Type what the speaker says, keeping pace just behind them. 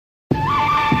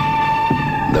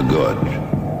The good.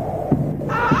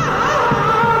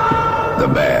 The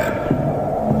bad.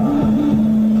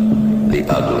 The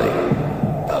ugly.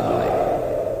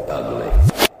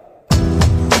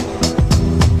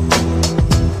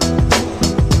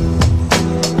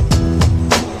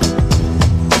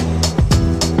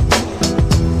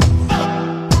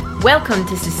 Welcome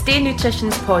to Sustain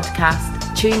Nutrition's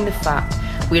podcast, Chewing the Fat,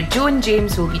 where Joe and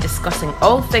James will be discussing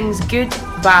all things good,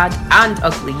 bad and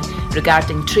ugly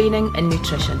regarding training and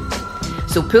nutrition.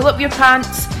 So pull up your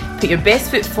pants, put your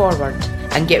best foot forward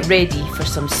and get ready for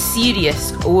some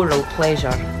serious oral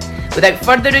pleasure. Without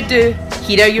further ado,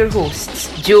 here are your hosts,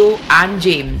 Joe and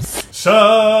James.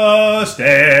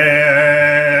 Sustain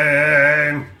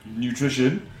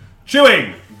Nutrition.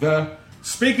 Chewing the...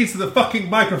 Speaking to the fucking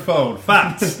microphone.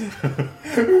 Fat.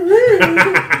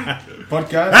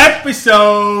 Podcast.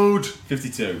 Episode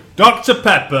 52. Dr.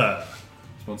 Pepper.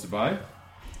 Sponsored by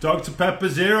Dr. Pepper,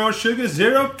 0 sugar,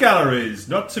 0 calories.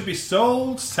 Not to be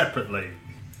sold separately.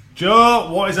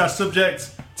 Joe, what is our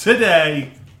subject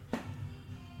today?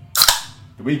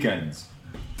 The weekends.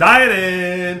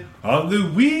 Dieting on the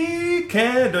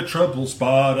weekend, a trouble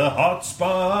spot, a hot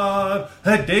spot,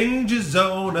 a danger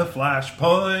zone, a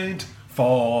flashpoint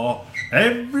for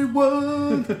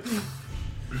everyone.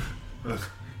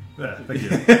 Yeah, thank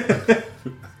you.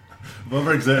 I'm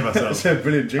very excited myself. That's a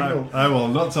brilliant jingle. I will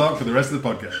not talk for the rest of the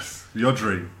podcast. Your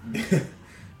dream.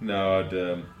 No,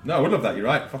 I would love that. You're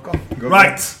right. Fuck off. Go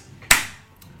Right.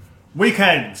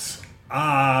 Weekends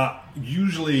are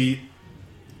usually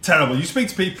terrible. You speak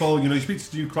to people, you speak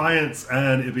to new clients,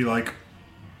 and it'd be like,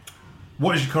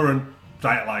 what is your current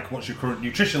diet like? What's your current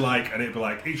nutrition like? And it'd be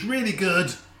like, it's really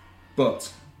good.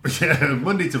 But Yeah,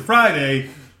 Monday to Friday,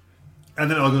 and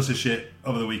then it all goes to shit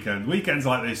over the weekend. Weekends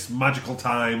are like this magical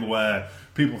time where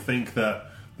people think that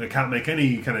they can't make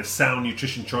any kind of sound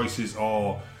nutrition choices,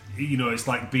 or it's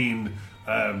like being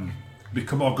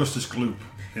become Augustus Gloop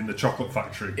in the chocolate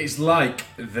factory. it's like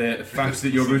the fact that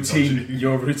your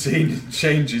routine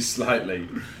changes slightly,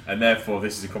 and therefore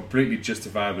this is a completely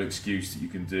justifiable excuse that you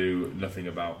can do nothing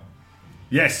about.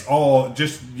 Yes, or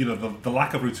just the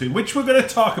lack of routine, which we're going to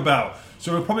talk about.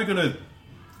 So we're probably going to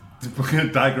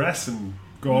digress and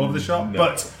go all over the shop. No.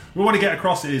 But we want to get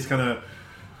across it is kind of,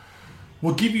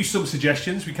 we'll give you some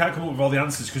suggestions. We can't come up with all the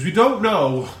answers because we don't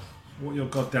know what your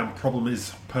goddamn problem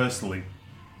is personally.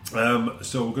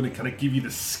 So we're going to kind of give you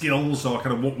the skills, or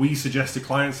kind of what we suggest to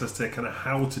clients as to kind of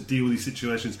how to deal with these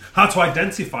situations, how to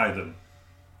identify them,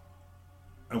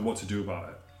 and what to do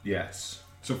about it. Yes.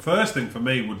 So first thing for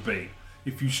me would be,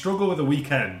 if you struggle with a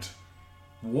weekend,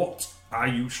 what are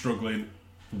you struggling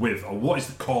with? Or what is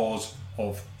the cause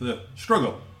of the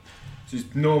struggle? So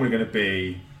it's normally going to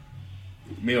be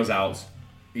meals out,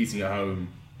 eating at home,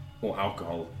 or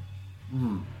alcohol.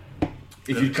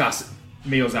 If you class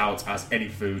meals out as any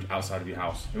food outside of your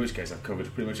house, in which case I've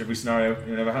covered pretty much every scenario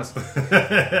anyone ever has.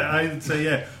 I'd say,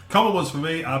 yeah. Common ones for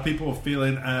me are people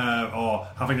feeling or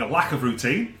having a lack of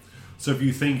routine. So if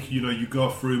you think, you go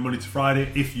through Monday to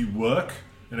Friday, if you work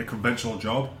in a conventional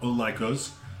job, unlike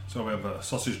us, so we have a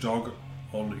sausage dog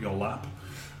on your lap,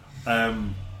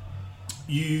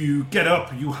 you get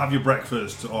up, you have your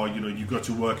breakfast, or, you go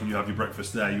to work and you have your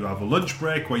breakfast there. You have a lunch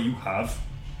break where you have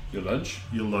Your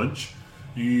lunch.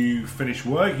 You finish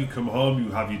work, you come home,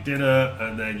 you have your dinner,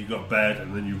 and then you go to bed,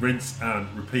 and then you rinse and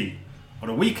repeat. On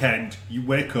a weekend, you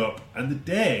wake up and the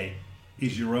day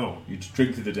is your own. You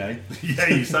drink through the day. Yeah,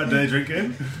 you start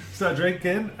drinking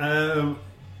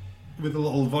with a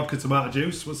little vodka tomato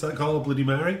juice. What's that called? A Bloody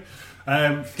Mary.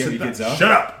 Get your kids out.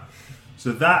 Shut up.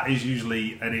 So that is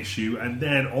usually an issue. And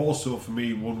then also for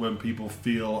me, one when people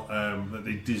feel that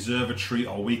they deserve a treat,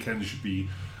 or weekends should be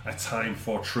a time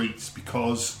for treats,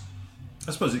 because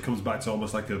I suppose it comes back to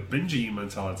almost like a binge eating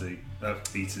mentality,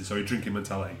 drinking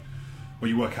mentality, where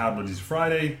you work hard Monday to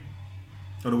Friday.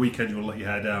 On a weekend, you want to let your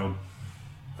hair down.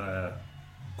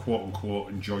 Quote unquote,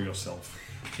 enjoy yourself.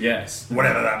 Yes.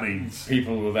 Whatever that means.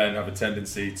 People will then have a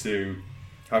tendency to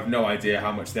have no idea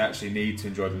how much they actually need to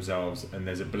enjoy themselves, and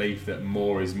there's a belief that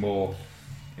more is more,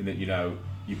 in that,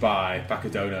 you buy a pack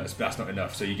of donuts, but that's not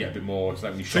enough, so you get a bit more. It's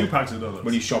like when you shop, 2 packs of donuts.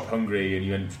 when you shop hungry and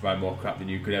you end up buying more crap than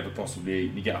you could ever possibly eat,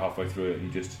 and you get halfway through it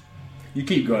and you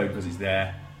keep going because it's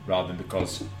there, rather than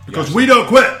because we don't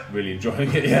quit. really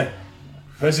enjoying it. Yeah.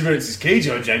 Perseverance is key,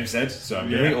 Joe James said, so I'm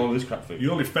going to eat all this crap food.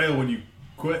 You only fail when you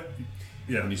quit.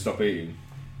 Yeah. When you stop eating.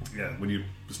 Yeah, when you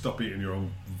stop eating your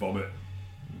own vomit.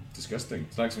 Disgusting.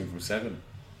 It's like something from Seven.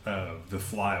 The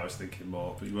Fly, I was thinking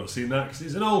more, but you won't see that because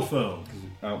it's an old film.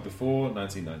 Out before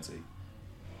 1990.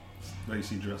 Now you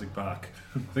see Jurassic Park.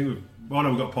 I think we've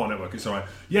got Porn Network, it's alright.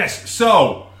 Yes,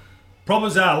 so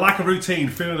Problems are lack of routine,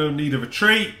 feeling in need of a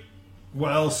treat.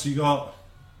 What else you got?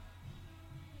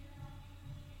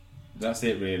 That's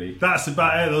it, really. That's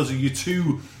about it. Those are your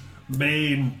two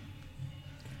main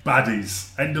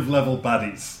baddies, end of level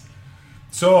baddies.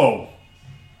 So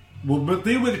we'll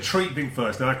deal with the treat thing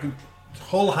first. Now I can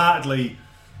wholeheartedly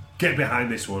get behind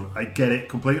this one. I get it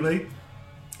completely.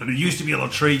 And it used to be a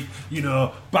little treat, you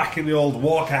know, back in the old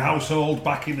Walker household,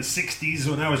 back in the 60s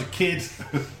when I was a kid.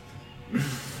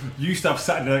 You used to have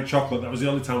Saturday night chocolate. That was the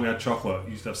only time we had chocolate.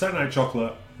 You used to have Saturday night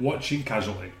chocolate, watching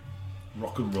Casualty,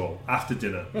 rock and roll, after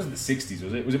dinner. It wasn't the 60s,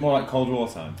 was it? Was it more like Cold War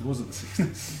time? It wasn't the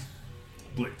 60s.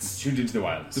 Blitz. Tuned into the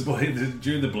wireless.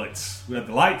 During the Blitz. We had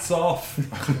the lights off,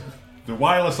 the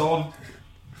wireless on,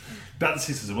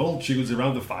 dancing to some old tunes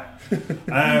around the fire.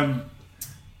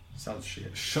 Sounds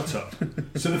shit. Shut up.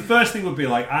 So the first thing would be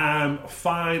like, I'm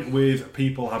fine with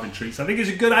people having treats. I think it's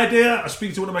a good idea. I was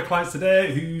speaking to one of my clients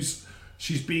today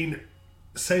she's been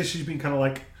kind of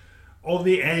like on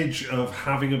the edge of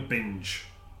having a binge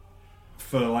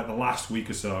for like the last week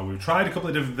or so. We've tried a couple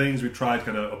of different things. We've tried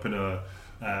kind of upping her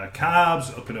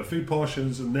carbs, upping her food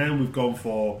portions, and then we've gone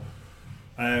for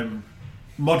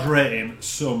moderating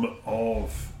some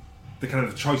of the kind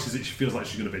of choices that she feels like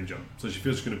she's going to binge on. So she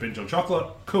feels she's going to binge on chocolate.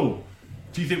 Cool.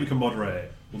 Do you think we can moderate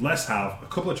it? Well, let's have a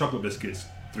couple of chocolate biscuits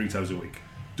 3 times a week.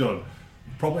 Done.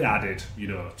 Probably added,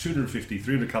 250,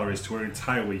 300 calories to her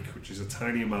entire week, which is a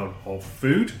tiny amount of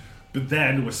food. But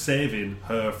then we're saving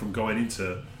her from going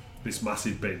into this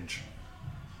massive binge.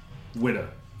 Winner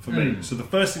for me. So the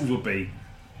first things would be,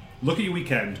 look at your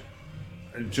weekend,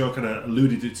 and Joe kind of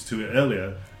alluded to it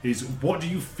earlier, is what do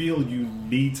you feel you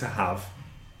need to have,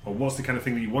 or what's the kind of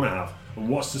thing that you want to have, and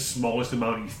what's the smallest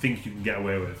amount you think you can get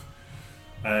away with.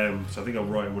 So I think I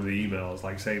wrote in one of the emails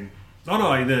like saying,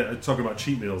 talking about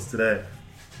cheat meals today.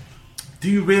 Do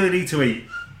you really need to eat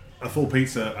a full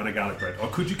pizza and a garlic bread, or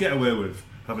could you get away with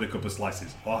having a couple of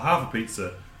slices, or half a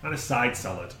pizza and a side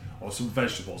salad, or some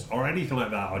vegetables, or anything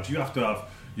like that? Or do you have to have,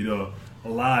 a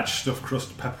large stuffed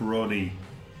crust pepperoni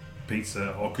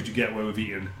pizza, or could you get away with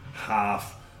eating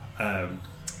half a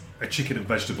chicken and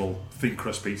vegetable thin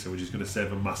crust pizza, which is going to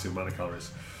save a massive amount of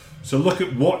calories? So look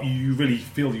at what you really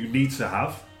feel you need to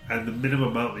have, and the minimum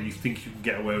amount that you think you can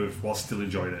get away with while still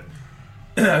enjoying it.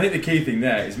 I think the key thing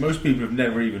there is most people have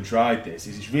never even tried this.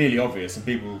 It's really obvious, and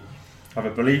people have a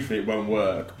belief that it won't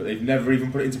work, but they've never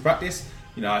even put it into practice.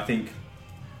 I think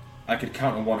I could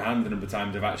count on one hand the number of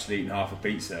times I've actually eaten half a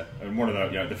pizza, and one of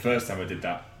those, the first time I did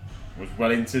that was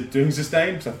well into doing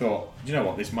sustain, because I thought, do you know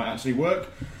what, this might actually work.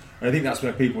 And I think that's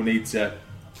where people need to.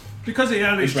 Because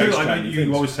it's true. Like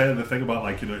you always say the thing about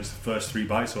it's the first 3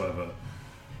 bites or whatever.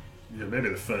 Maybe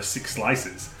the first 6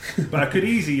 slices, but I could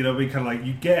easily be kind of like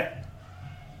you get.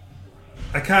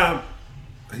 I can't.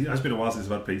 It has been a while since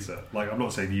I've had pizza. Like I'm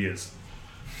not saying years.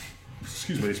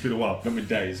 Excuse me, it's been a while. Not been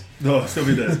days. No, it's still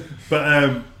been days.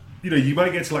 But you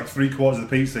might get to like 3/4 of the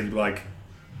pizza and you'd be like,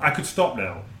 I could stop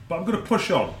now, but I'm going to push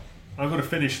on. I'm going to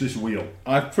finish this wheel.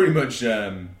 I've pretty much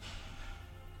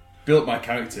built my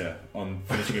character on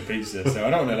finishing a pizza, so I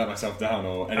don't want to let myself down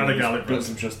or anyone built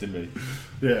some trust in me.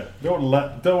 Yeah, don't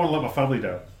want to let my family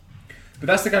down. But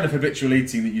that's the kind of habitual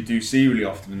eating that you do see really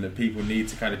often, and that people need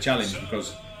to kind of challenge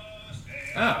because.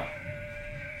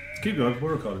 Keep going,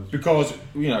 we're recording. Because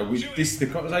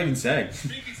what was I even saying?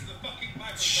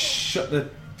 Shut the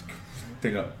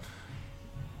thing up.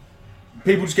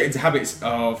 People just get into habits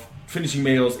of finishing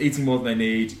meals, eating more than they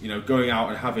need, going out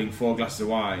and having 4 glasses of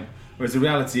wine. Whereas the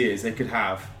reality is they could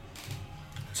have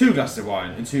 2 glasses of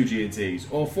wine and 2 G&Ts,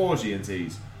 or 4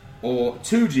 G&Ts, or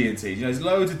 2 G&Ts. There's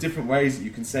loads of different ways that you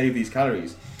can save these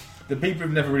calories that people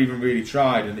have never even really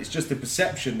tried, and it's just a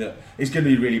perception that it's going to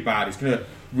be really bad, it's going to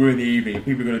ruin the evening, and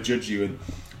people are going to judge you, and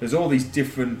there's all these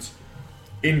different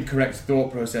incorrect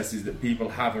thought processes that people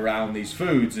have around these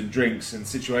foods and drinks and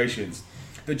situations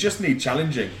that just need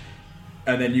challenging.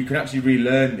 And then you can actually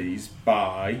relearn these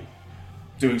by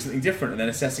doing something different and then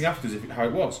assessing afterwards how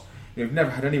it was. We've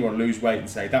never had anyone lose weight and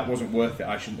say, that wasn't worth it,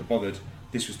 I shouldn't have bothered,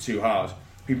 this was too hard.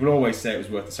 People always say it was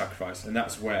worth the sacrifice, and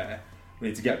that's where we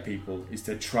need to get people, is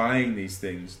to trying these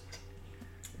things,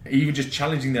 even just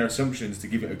challenging their assumptions to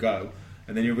give it a go,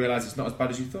 and then you'll realise it's not as bad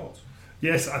as you thought.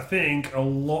 Yes, I think a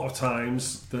lot of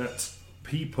times that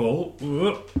people...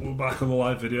 we're back on the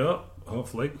live video,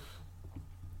 hopefully.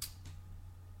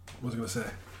 What was I going to say?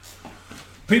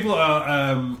 People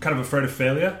are kind of afraid of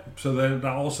failure, so then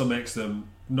that also makes them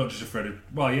not just afraid of...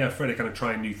 afraid of kind of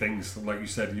trying new things. Like you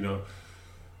said,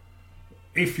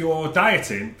 if you're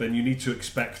dieting, then you need to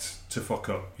expect to fuck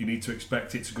up. You need to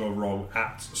expect it to go wrong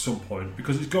at some point,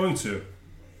 because it's going to.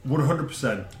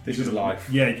 100%. This is life.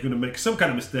 Yeah, you're going to make some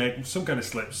kind of mistake, some kind of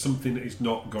slip, something that is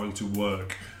not going to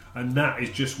work. And that is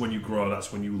just when you grow,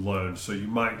 that's when you learn. So you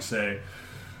might say,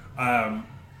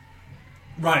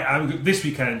 this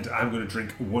weekend I'm going to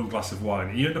drink 1 glass of wine.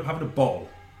 And you end up having a bottle.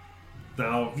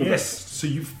 Now, so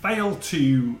you failed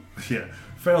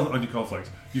on your cornflakes.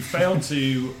 You failed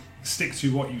to stick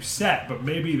to what you set, but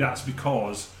maybe that's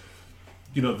because,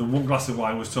 the 1 glass of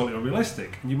wine was totally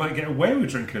unrealistic. And you might get away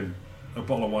with drinking a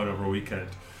bottle of wine over a weekend.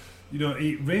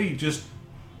 It really just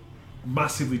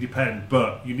massively depends,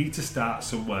 but you need to start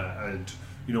somewhere. And,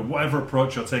 whatever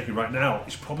approach you're taking right now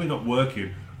is probably not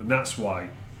working. And that's why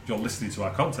you're listening to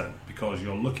our content, because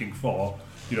you're looking for,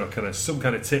 kind of some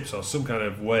kind of tips or some kind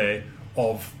of way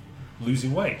of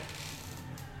losing weight.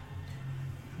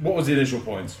 What was the initial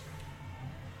point?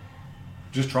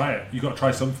 Just try it. You got to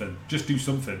try something. Just do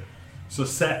something. So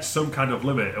set some kind of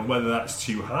limit, and whether that's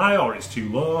too high or it's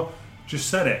too low, just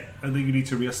set it, and then you need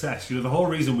to reassess. The whole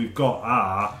reason we've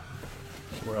got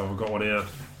we've got one here,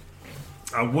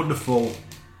 our wonderful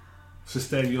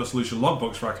Sustain Your Solution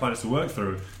logbooks for our clients to work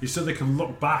through, is so they can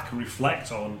look back and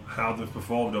reflect on how they've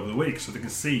performed over the week, so they can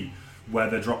see where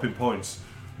they're dropping points,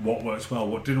 what works well,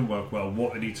 what didn't work well,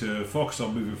 what they need to focus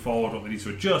on moving forward, what they need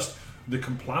to adjust. They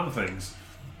can plan things,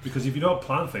 because if you don't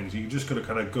plan things, you're just going to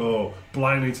kind of go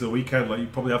blind into the weekend like you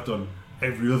probably have done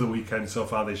every other weekend so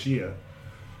far this year,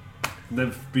 and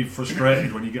then be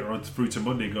frustrated when you get through to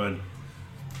Monday going,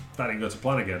 that didn't go to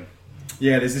plan again.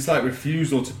 Yeah, there's this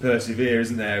refusal to persevere,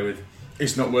 isn't there, with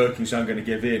it's not working, so I'm going to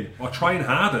give in. Or trying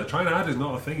harder. Trying harder is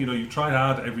not a thing. You try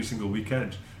hard every single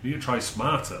weekend. You need to try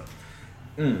smarter.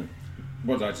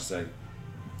 What did I just say?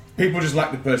 People just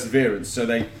lack the perseverance, so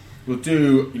they will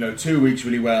do 2 weeks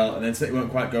really well, and then it won't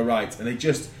quite go right, and they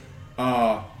just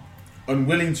are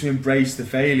unwilling to embrace the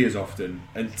failures often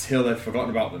until they've forgotten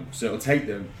about them. So it'll take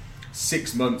them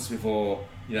 6 months before,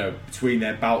 between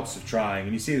their bouts of trying,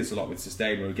 and you see this a lot with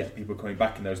Sustain, where we get people coming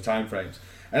back in those time frames,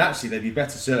 and actually they'd be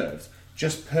better served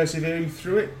just persevering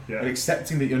through it and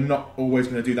accepting that you're not always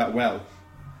going to do that well.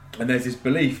 And there's this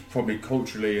belief, probably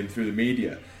culturally and through the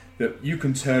media, that you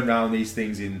can turn around these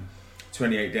things in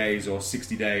 28 days or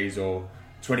 60 days or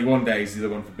 21 days, the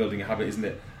other one for building a habit, isn't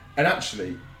it? And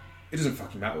actually, it doesn't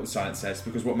fucking matter what the science says,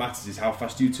 because what matters is how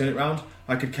fast you turn it around.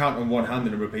 I could count on one hand the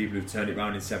number of people who've turned it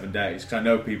around in 7 days, because I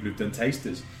know people who've done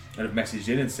tasters and have messaged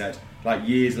in and said,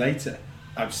 years later,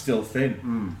 I'm still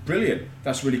thin. Brilliant.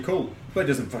 That's really cool. But it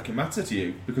doesn't fucking matter to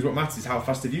you, because what matters is how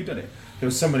fast have you done it. There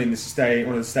was someone in one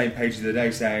of the Sustain pages the other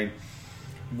day saying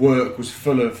work was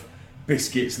full of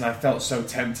biscuits and I felt so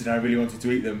tempted and I really wanted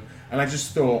to eat them. And I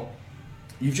just thought,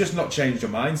 you've just not changed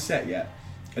your mindset yet.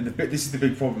 And this is the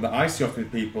big problem that I see often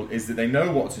with people, is that they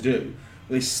know what to do,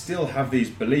 but they still have these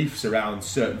beliefs around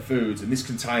certain foods, and this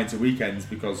can tie into weekends,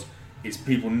 because it's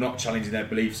people not challenging their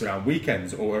beliefs around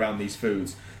weekends or around these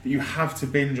foods, that you have to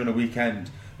binge on a weekend,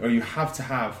 or you have to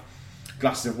have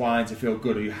glasses of wine to feel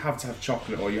good, or you have to have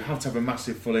chocolate, or you have to have a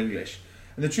massive full English.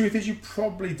 And the truth is, you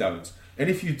probably don't. And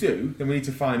if you do, then we need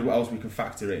to find what else we can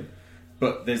factor in.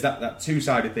 But there's that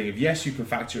two-sided thing of, yes, you can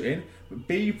factor it in, but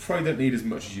B, you probably don't need as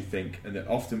much as you think, and that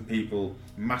often people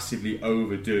massively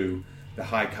overdo the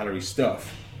high-calorie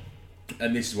stuff,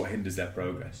 and this is what hinders their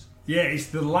progress. Yeah, it's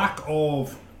the lack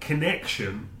of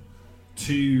connection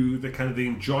to the kind of the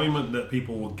enjoyment that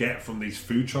people will get from these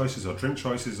food choices or drink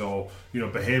choices or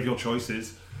behavioural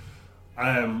choices,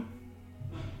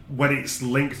 when it's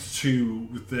linked to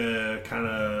the kind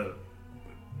of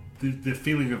the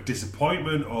feeling of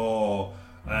disappointment or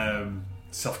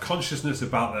self-consciousness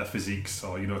about their physiques,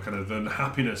 or kind of the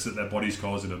unhappiness that their body's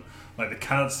causing them. Like, they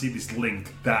can't see this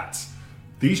link that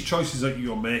these choices that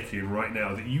you're making right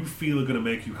now that you feel are going to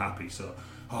make you happy. So,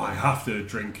 I have to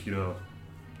drink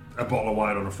a bottle of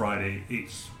wine on a Friday, it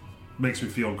makes me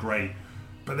feel great,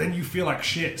 but then you feel like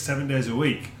shit 7 days a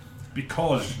week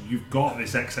because you've got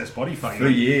this excess body fat for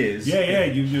years.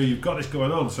 You've got this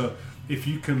going on. So if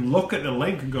you can look at the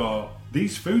link and go,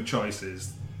 these food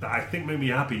choices that I think make me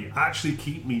happy actually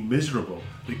keep me miserable,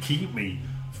 they keep me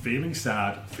feeling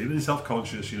sad, feeling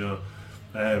self-conscious,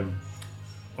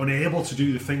 unable to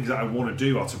do the things that I want to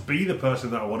do or to be the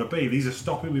person that I want to be, these are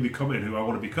stopping me becoming who I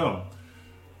want to become,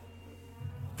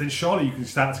 then surely you can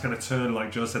start to kind of turn,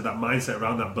 like Joe said, that mindset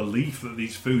around that belief that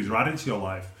these foods are adding to your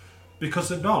life, because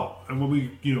they're not. And when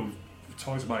we,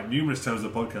 talked about it numerous times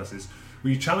in the podcast, is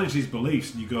when you challenge these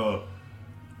beliefs and you go,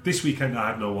 this weekend I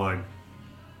had no wine.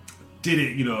 Did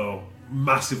it,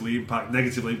 negatively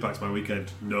impact my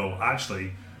weekend? No,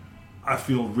 actually, I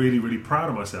feel really, really proud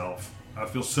of myself. I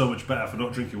feel so much better for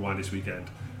not drinking wine this weekend.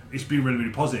 It's been really,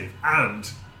 really positive. And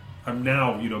I'm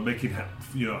now, making,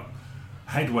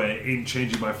 headway in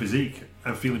changing my physique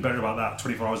and feeling better about that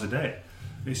 24 hours a day.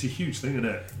 It's a huge thing, isn't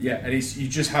it? Yeah, and you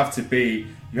just have to get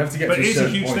But to a it is a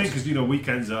certain huge point. thing because, you know,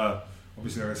 weekends are,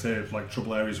 obviously, like I say, like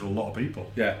trouble areas for a lot of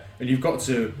people. Yeah, and you've got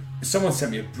to. Someone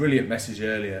sent me a brilliant message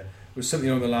earlier. It was something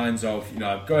along the lines of, you know,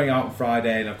 I'm going out on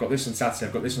Friday and I've got this on Saturday,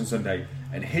 I've got this on Sunday,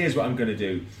 and here's what I'm going to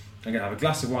do. I'm going to have a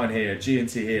glass of wine here, a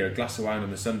G&T here, a glass of wine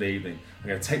on the Sunday evening. I'm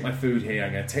going to take my food here,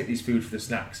 I'm going to take these food for the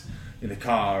snacks in the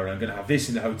car, and I'm going to have this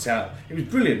in the hotel. It was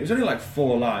brilliant. It was only like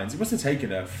 4 lines. It must have taken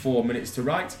her 4 minutes to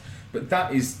write, but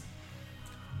that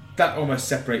almost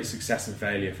separates success and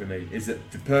failure for me, is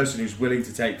that the person who's willing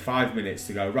to take 5 minutes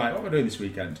to go, right, what am I doing this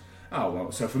weekend? Oh,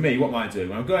 well, so for me, what am I doing?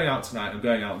 When I'm going out tonight, I'm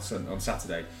going out on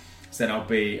Saturday. So then I'll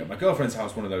be at my girlfriend's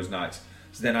house one of those nights.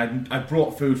 So then I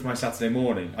brought food for my Saturday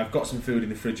morning. I've got some food in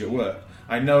the fridge at work.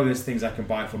 I know there's things I can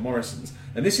buy from Morrison's.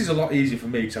 And this is a lot easier for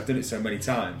me because I've done it so many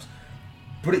times.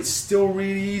 But it's still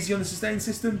really easy on the Sustain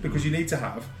system because you need to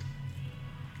have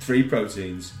 3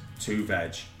 proteins, 2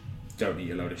 veg. Don't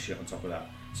eat a load of shit on top of that.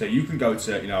 So you can go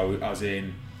to, you know, I was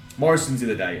in Morrison's the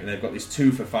other day and they've got these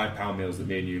 2 for £5 meals that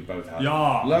me and you both have.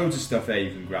 Yeah. Loads of stuff there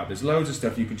you can grab. There's loads of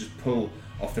stuff you can just pull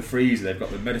off the freezer. They've got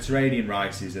the Mediterranean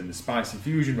rices and the spicy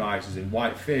fusion rices and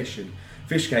white fish and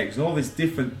fish cakes and all these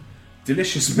different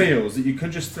delicious meals that you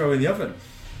can just throw in the oven.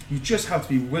 You just have to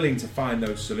be willing to find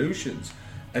those solutions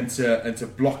and to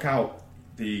block out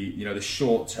the, you know, the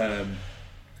short-term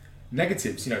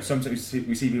negatives. You know, sometimes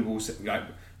we see people like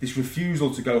this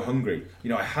refusal to go hungry. You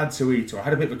know, I had to eat, or I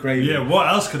had a bit of a craving. Yeah, what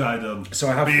else could I have done? So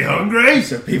I have Be hungry?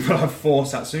 So people have 4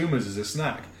 satsumas as a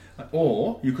snack.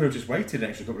 Or you could have just waited an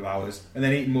extra couple of hours and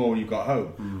then eaten more when you got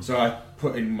home. So I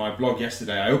put in my blog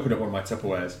yesterday, I opened up one of my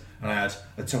Tupperwares and I had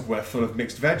a Tupperware full of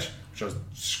mixed veg, which I was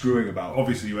screwing about.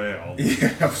 Obviously you ate it all.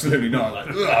 Yeah, absolutely not. Like,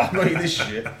 ugh, I'm not eating this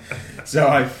shit. So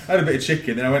I had a bit of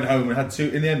chicken, then I went home and had 2.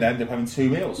 In the end, I ended up having 2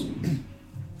 meals.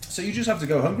 So you just have to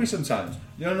go hungry sometimes.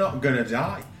 You're not going to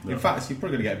die. No. In fact, you're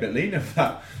probably going to get a bit leaner for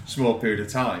that small period of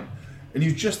time. And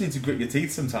you just need to grit your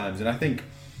teeth sometimes. And I think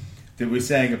that we're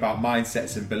saying about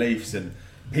mindsets and beliefs, and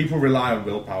people rely on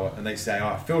willpower and they say, oh,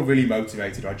 I feel really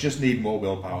motivated, or I just need more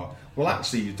willpower. Well,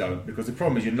 actually you don't, because the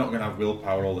problem is you're not going to have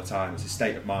willpower all the time. It's a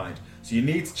state of mind. So you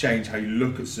need to change how you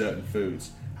look at certain foods.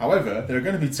 However, there are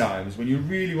going to be times when you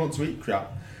really want to eat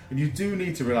crap and you do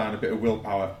need to rely on a bit of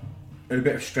willpower and a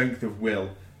bit of strength of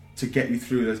will to get you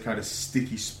through those kind of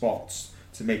sticky spots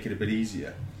to make it a bit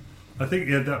easier I think,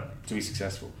 yeah, that to be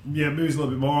successful. moves a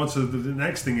little bit more on to the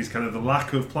next thing is kind of the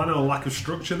lack of planning or lack of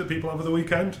structure that people have at the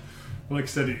weekend. Like I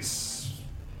said, it's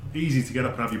easy to get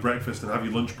up and have your breakfast and have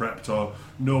your lunch prepped, or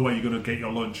know where you're going to get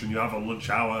your lunch, and you have a lunch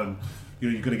hour, and you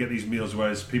know you're going to get these meals,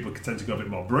 whereas people tend to go a bit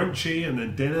more brunchy and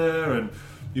then dinner, and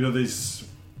you know there's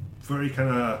very kind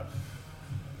of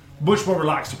much more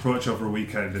relaxed approach over a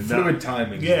weekend, and Fluid that,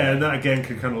 timing. yeah, and that again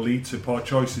can kind of lead to poor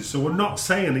choices. So we're not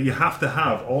saying that you have to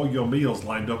have all your meals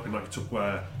lined up in like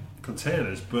Tupperware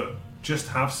containers, but just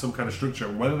have some kind of structure.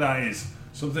 Whether that is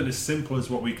something as simple as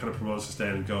what we kind of promote,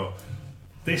 Sustain, and go,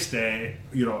 this day,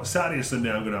 you know, Saturday and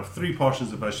Sunday, I'm going to have 3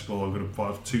 portions of vegetable. I'm going to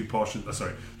have 3 portions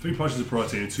of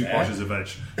protein and 2 portions of veg.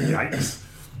 Yikes.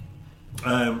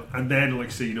 And then, like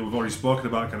I say, you know, we've already spoken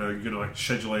about kind of, you know, like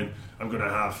scheduling. I'm going to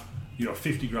have, you know,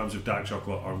 50 grams of dark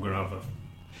chocolate, or I'm going to have a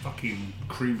fucking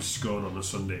cream scone on a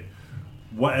Sunday.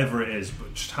 Whatever it is,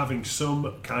 but just having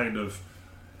some kind of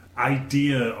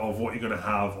idea of what you're going to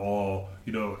have, or,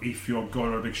 you know, if you're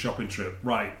going on a big shopping trip,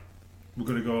 right, we're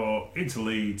going to go into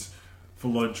Leeds for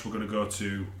lunch, we're going to go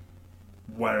to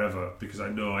wherever, because I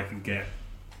know I can get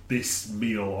this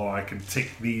meal, or I can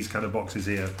tick these kind of boxes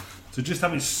here. So just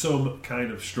having some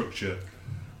kind of structure,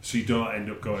 so you don't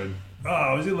end up going, oh,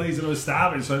 I was in Leeds and I was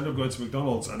starving, so I ended up going to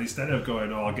McDonald's, and instead of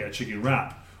going, oh, I'll get a chicken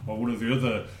wrap, or one of the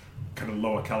other kind of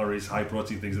lower calories, high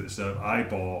protein things that they serve, I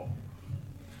bought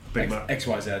Big Mac.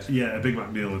 XYZ. Yeah, a Big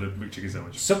Mac meal and a McChicken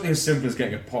sandwich. Something as simple as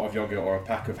getting a pot of yogurt or a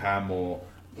pack of ham, or,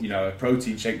 you know, a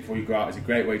protein shake before you go out is a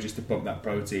great way just to bump that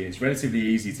protein. It's relatively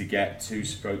easy to get 2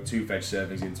 veg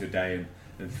servings into a day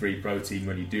and 3 protein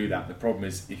when you do that. The problem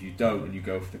is if you don't and you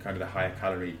go for the kind of the higher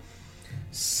calorie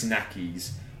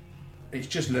snackies, it's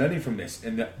just learning from this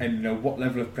and you know what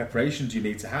level of preparation do you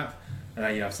need to have. And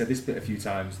I've said this bit a few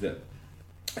times, that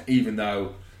even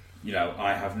though, you know,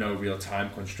 I have no real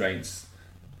time constraints,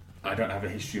 I don't have a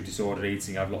history of disordered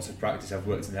eating, I have lots of practice, I've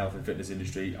worked in the health and fitness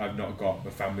industry, I've not got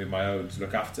a family of my own to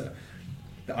look after,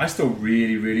 that I still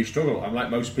really, really struggle. I'm like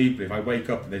most people, if I wake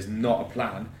up and there's not a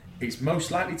plan, it's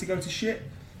most likely to go to shit.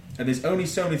 And there's only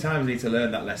so many times I need to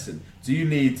learn that lesson. Do you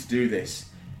need to do this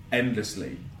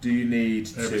endlessly? Do you need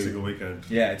Every single weekend.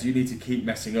 Yeah, do you need to keep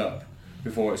messing up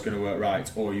before it's going to work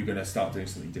right, or are you going to start doing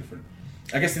something different?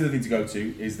 I guess the other thing to go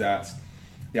to is that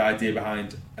the idea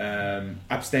behind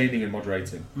abstaining and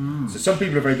moderating. So some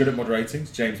people are very good at moderating.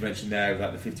 So James mentioned there,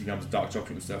 like the 50 grams of dark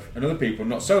chocolate and stuff, and other people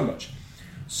not so much.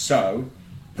 So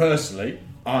personally,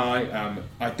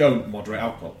 I don't moderate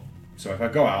alcohol. So if I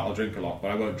go out, I'll drink a lot, but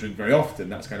I won't drink very often.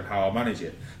 That's kind of how I'll manage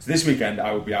it. So this weekend,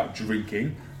 I will be out drinking.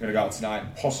 I'm going to go out tonight,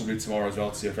 and possibly tomorrow as well,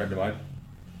 to see a friend of mine.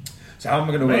 So how am I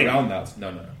going to work around that?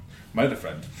 No. My other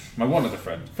friend. My one other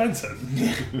friend.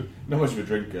 Fenton. Not much of a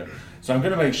drinker. So I'm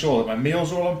going to make sure that my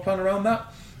meals are all on plan around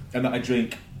that, and that I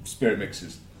drink spirit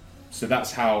mixes. So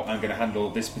that's how I'm going to handle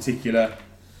this particular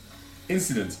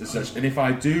incident as such. And if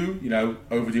I do,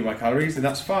 overdo my calories, then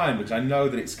that's fine, because I know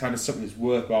that it's kind of something that's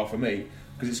worthwhile for me,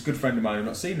 because it's a good friend of mine I've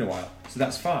not seen in a while. So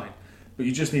that's fine. But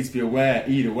you just need to be aware,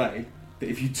 either way, that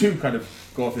if you do kind of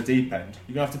go off the deep end,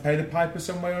 you're going to have to pay the piper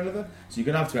some way or another. So you're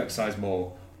going to have to exercise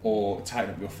more, or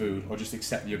tighten up your food, or just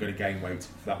accept that you're going to gain weight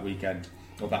for that weekend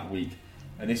or that week.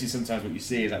 And this is sometimes what you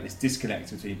see is like this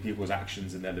disconnect between people's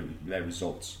actions and their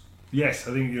results. Yes,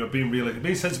 I think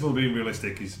being sensible and being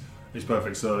realistic is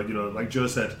perfect. So like Joe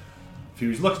said, if he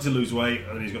was looking to lose weight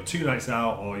and he's got 2 nights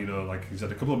out, or like he's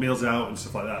had a couple of meals out and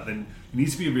stuff like that, then you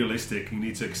need to be realistic. You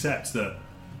need to accept that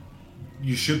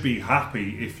you should be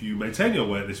happy if you maintain your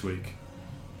weight this week.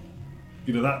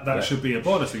 That should be a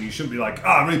bonus thing. You shouldn't be like,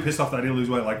 I'm really pissed off that I didn't lose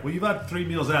weight. Like, well, you've had 3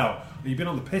 meals out and you've been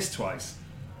on the piss twice.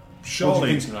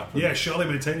 Surely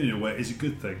maintaining your weight is a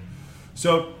good thing.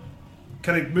 So,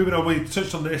 kind of moving on, we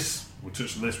touched on this. We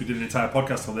did an entire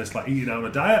podcast on this, like eating out on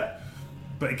a diet.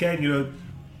 But again,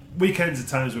 weekends are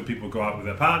times when people go out with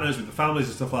their partners, with their families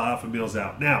and stuff like that for meals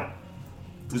out. Now,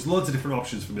 there's loads of different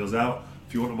options for meals out.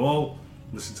 If you want them all,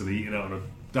 listen to the Eating Out on a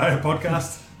Diet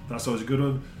podcast. That's always a good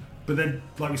one. But then,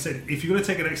 like we said, if you're going to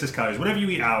take an excess calories, whenever you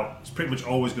eat out, it's pretty much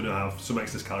always going to have some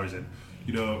excess calories in.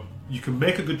 You can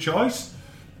make a good choice.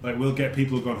 Like, we'll get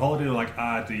people who go on holiday and like,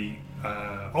 the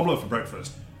omelette for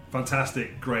breakfast.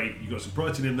 Fantastic, great. You got some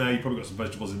protein in there, you probably got some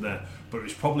vegetables in there, but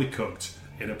it's probably cooked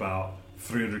in about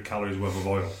 300 calories worth of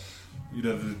oil.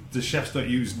 The chefs don't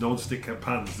use non-stick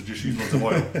pans; they just use lots of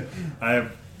oil.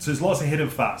 So there's lots of hidden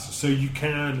fats. So you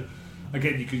can.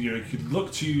 Again, you could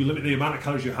look to limit the amount of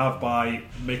calories you have by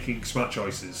making smart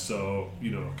choices. So,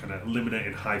 kind of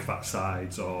eliminating high-fat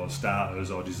sides or starters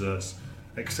or desserts,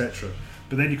 etc.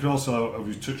 But then you can also, as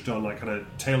we've touched on, like kind of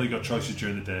tailor your choices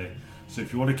during the day. So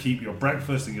if you want to keep your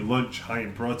breakfast and your lunch high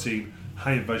in protein,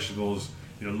 high in vegetables,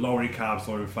 lower in carbs,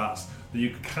 lower in fats, then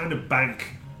you can kind of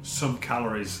bank some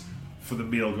calories for the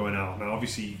meal going out. Now,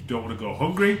 obviously, you don't want to go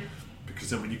hungry, because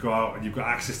then when you go out and you've got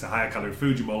access to higher calorie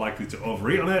food, you're more likely to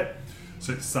overeat on it.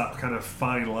 So it's that kind of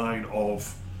fine line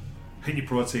of hitting your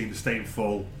protein, staying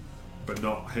full, but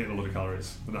not hitting a lot of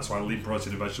calories. And that's why lean protein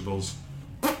and vegetables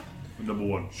are number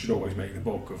one. Should always make the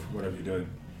bulk of whatever you're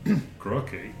doing.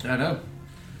 Croaky. I know.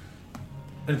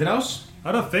 Anything else?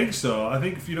 I don't think so. I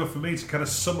think, for me to kind of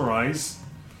summarise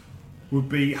would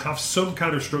be have some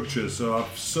kind of structure. So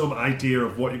have some idea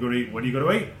of what you're going to eat, when you're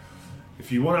going to eat.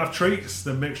 If you want to have treats,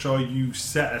 then make sure you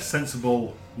set a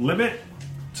sensible limit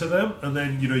to them, and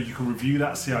then you can review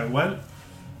that, see how it went.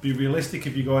 Be realistic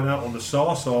if you're going out on the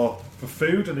sauce or for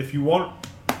food, and if you want,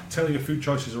 tell your food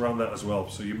choices around that as well.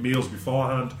 So your meals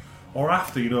beforehand or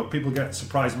after, people get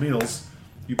surprise meals.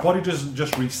 Your body doesn't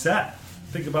just reset.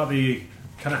 Think about the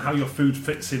kind of how your food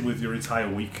fits in with your entire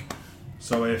week.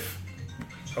 So if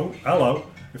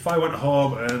I went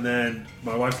home and then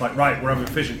my wife's like, right, we're having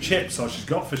fish and chips, or she's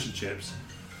got fish and chips,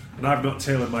 and I've not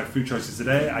tailored my food choices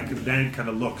today, I can then kind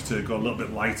of look to go a little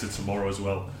bit lighter tomorrow as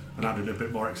well, and add in a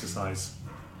bit more exercise.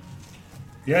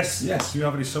 Yes? Yes. Do you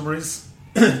have any summaries?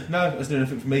 No, that's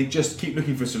nothing for me. Just keep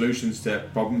looking for solutions to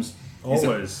problems.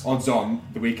 Always. Odds on,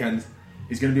 the weekend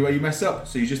is going to be where you mess up,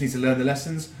 so you just need to learn the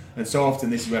lessons. And so often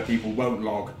this is where people won't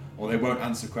log, or they won't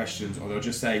answer questions, or they'll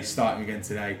just say, starting again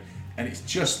today, and it's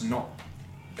just not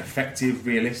effective,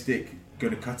 realistic,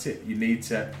 going to cut it. You need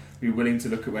to be willing to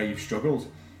look at where you've struggled,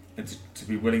 and to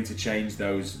be willing to change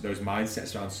those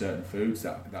mindsets around certain foods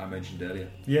that I mentioned earlier.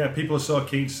 Yeah, people are so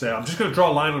keen to say, I'm just going to draw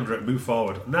a line under it and move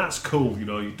forward. And that's cool,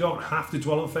 you don't have to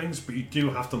dwell on things, but you do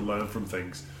have to learn from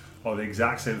things. Or the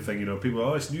exact same thing,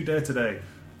 people it's a new day today.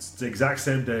 It's the exact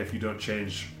same day if you don't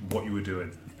change what you were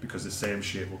doing, because the same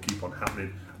shit will keep on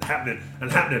happening and happening and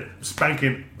happening.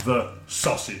 Spanking the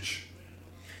sausage.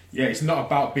 Yeah, it's not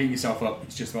about beating yourself up,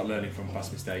 it's just about learning from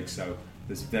past mistakes. So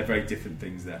they're very different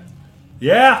things there.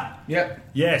 Yeah? Yep.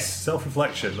 Yes,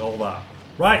 self-reflection, all that.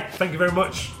 Right, thank you very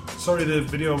much. Sorry the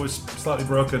video was slightly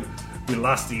broken. We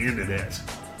lost the internet.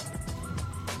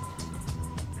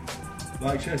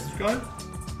 Like, share, subscribe.